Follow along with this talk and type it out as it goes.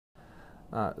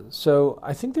So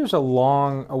I think there's a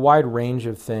wide range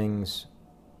of things,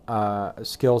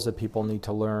 skills that people need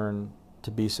to learn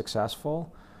to be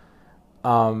successful.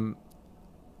 Um,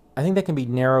 I think that can be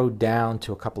narrowed down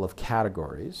to a couple of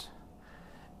categories.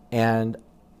 And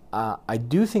I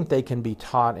do think they can be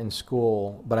taught in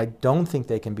school, but I don't think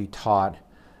they can be taught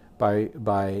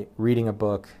by reading a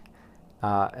book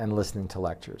and listening to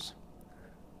lectures.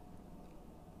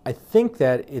 I think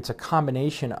that it's a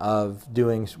combination of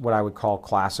doing what I would call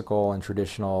classical and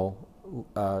traditional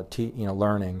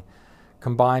learning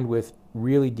combined with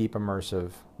really deep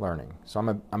immersive learning. So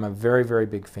I'm a very, very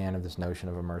big fan of this notion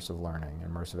of immersive learning,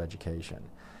 immersive education.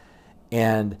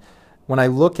 And when I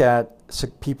look at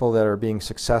people that are being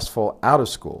successful out of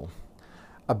school,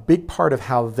 a big part of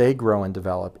how they grow and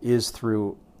develop is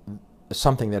through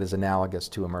something that is analogous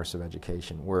to immersive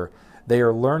education, where they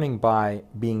are learning by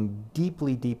being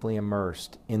deeply, deeply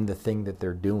immersed in the thing that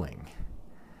they're doing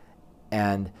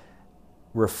and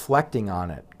reflecting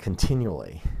on it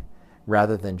continually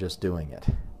rather than just doing it.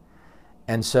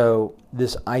 And so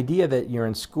this idea that you're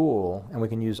in school, and we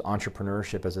can use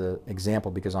entrepreneurship as an example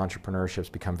because entrepreneurship's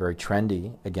become very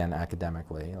trendy, again,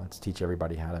 academically. Let's teach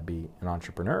everybody how to be an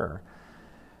entrepreneur.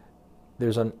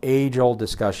 There's an age-old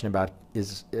discussion about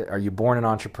are you born an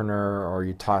entrepreneur or are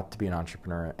you taught to be an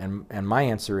entrepreneur? And my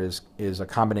answer is a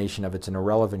combination of it's an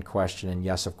irrelevant question and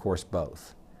yes, of course,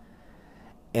 both.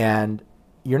 And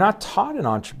you're not taught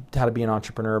how to be an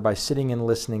entrepreneur by sitting and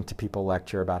listening to people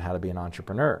lecture about how to be an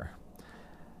entrepreneur.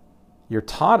 You're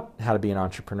taught how to be an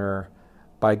entrepreneur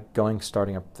by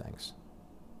starting up things.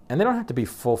 And they don't have to be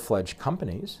full-fledged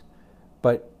companies,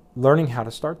 but learning how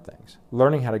to start things,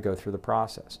 learning how to go through the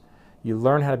process. You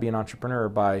learn how to be an entrepreneur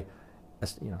by,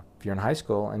 if you're in high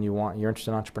school and you're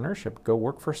interested in entrepreneurship, go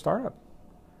work for a startup.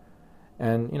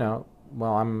 And,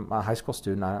 well, I'm a high school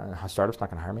student. A startup's not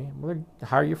going to hire me. Well, they'll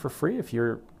hire you for free if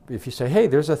you say, hey,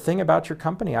 there's a thing about your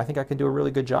company I think I can do a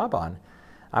really good job on.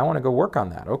 I want to go work on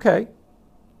that. Okay.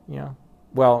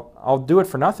 Well, I'll do it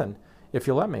for nothing if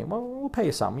you'll let me. Well, we'll pay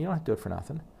you something. You don't have to do it for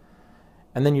nothing.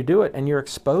 And then you do it, and you're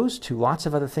exposed to lots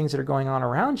of other things that are going on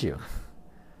around you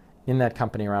in that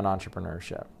company around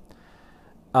entrepreneurship.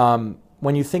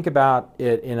 When you think about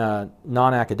it in a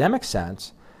non-academic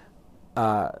sense,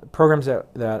 programs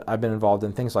that I've been involved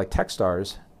in, things like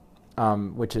Techstars,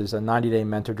 which is a 90-day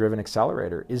mentor-driven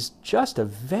accelerator, is just a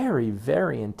very,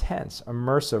 very intense,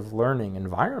 immersive learning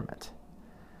environment.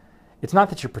 It's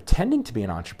not that you're pretending to be an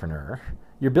entrepreneur.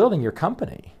 You're building your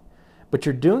company. But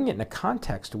you're doing it in a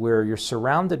context where you're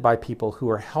surrounded by people who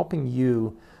are helping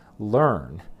you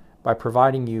learn by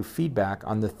providing you feedback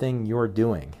on the thing you're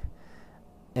doing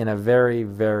in a very,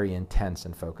 very intense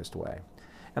and focused way.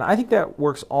 And I think that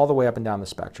works all the way up and down the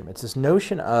spectrum. It's this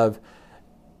notion of,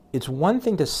 it's one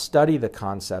thing to study the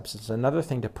concepts, it's another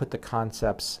thing to put the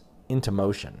concepts into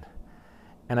motion.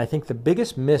 And I think the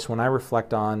biggest miss when I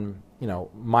reflect on,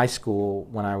 my school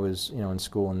when I was, in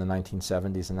school in the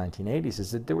 1970s and 1980s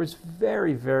is that there was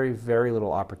very, very, very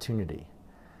little opportunity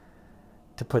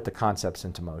to put the concepts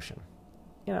into motion.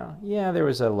 There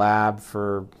was a lab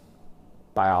for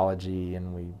biology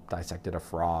and we dissected a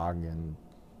frog, and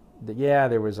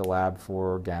there was a lab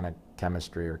for organic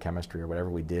chemistry or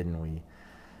whatever we did, and we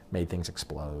made things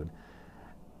explode.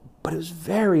 But it was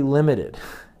very limited,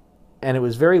 and it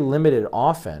was very limited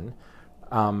often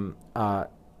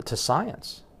to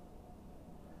science.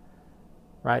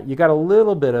 Right? You got a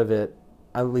little bit of it,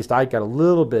 at least I got a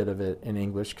little bit of it in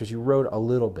English because you wrote a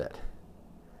little bit.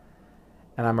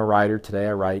 And I'm a writer today.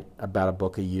 I write about a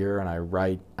book a year, and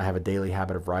I have a daily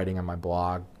habit of writing on my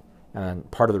blog. And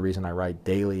part of the reason I write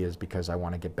daily is because I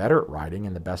want to get better at writing,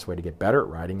 and the best way to get better at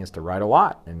writing is to write a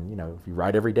lot. And if you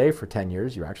write every day for 10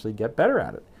 years, you actually get better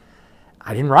at it.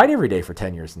 I didn't write every day for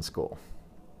 10 years in school.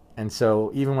 And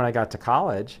so even when I got to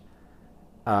college,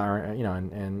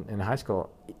 in high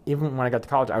school, even when I got to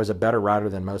college, I was a better writer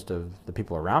than most of the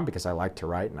people around because I liked to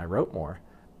write and I wrote more.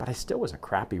 But I still was a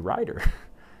crappy writer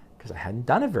because I hadn't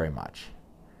done it very much.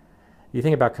 You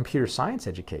think about computer science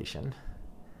education.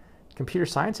 Computer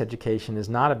science education is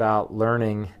not about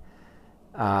learning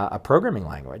a programming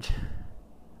language,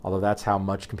 although that's how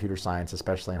much computer science,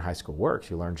 especially in high school, works.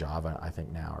 You learn Java, I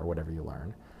think now, or whatever you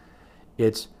learn.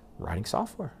 It's writing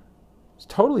software. It's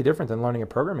totally different than learning a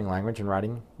programming language and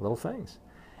writing little things.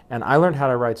 And I learned how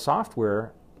to write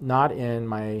software not in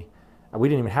we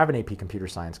didn't even have an AP computer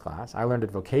science class. I learned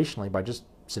it vocationally by just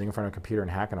sitting in front of a computer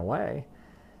and hacking away.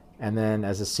 And then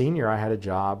as a senior, I had a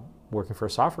job working for a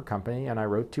software company, and I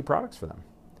wrote 2 products for them.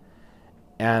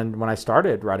 And when I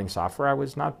started writing software, I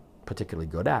was not particularly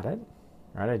good at it.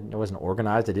 Right? I wasn't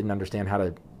organized. I didn't understand how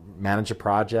to manage a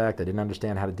project. I didn't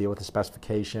understand how to deal with the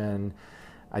specification.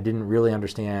 I didn't really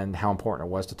understand how important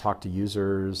it was to talk to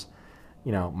users.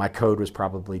 My code was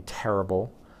probably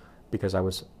terrible because I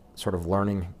was sort of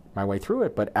learning my way through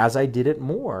it. But as I did it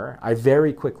more, I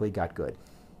very quickly got good.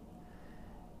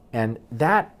 And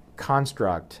that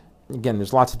construct, again,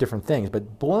 there's lots of different things,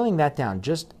 but boiling that down,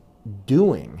 just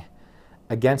doing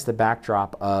against the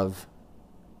backdrop of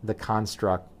the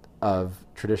construct of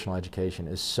traditional education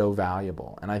is so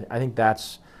valuable. And I think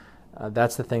that's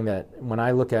the thing that when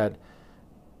I look at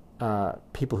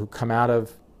people who come out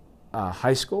of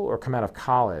high school or come out of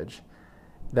college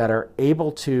that are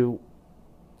able to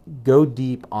go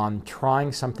deep on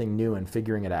trying something new and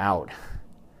figuring it out,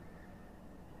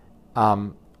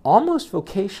 almost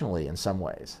vocationally in some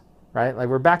ways, right? Like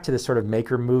we're back to this sort of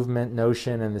maker movement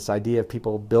notion and this idea of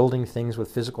people building things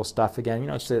with physical stuff again.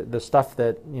 It's the stuff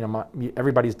that,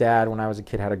 everybody's dad when I was a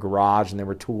kid had a garage and there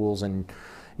were tools, and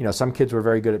some kids were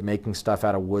very good at making stuff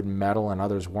out of wood and metal and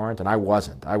others weren't, and I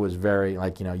wasn't. I was very,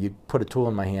 you'd put a tool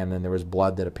in my hand and there was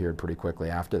blood that appeared pretty quickly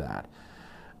after that.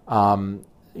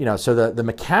 So the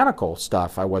mechanical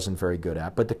stuff I wasn't very good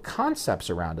at, but the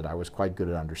concepts around it I was quite good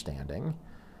at understanding.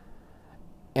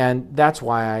 And that's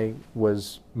why I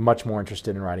was much more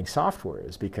interested in writing software,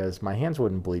 is because my hands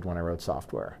wouldn't bleed when I wrote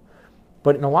software.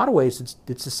 But in a lot of ways,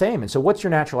 it's the same. And so what's your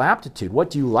natural aptitude? What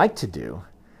do you like to do?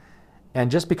 And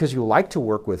just because you like to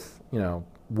work with,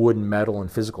 wood and metal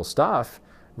and physical stuff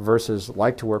versus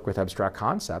like to work with abstract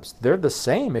concepts, they're the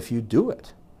same if you do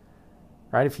it,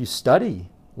 right? If you study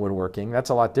woodworking, that's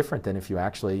a lot different than if you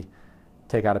actually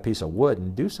take out a piece of wood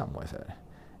and do something with it.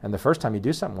 And the first time you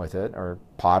do something with it, or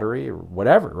pottery or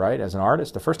whatever, right, as an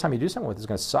artist, the first time you do something with it is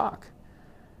going to suck.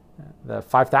 The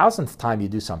 5,000th time you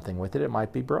do something with it, it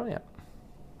might be brilliant.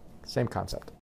 Same concept.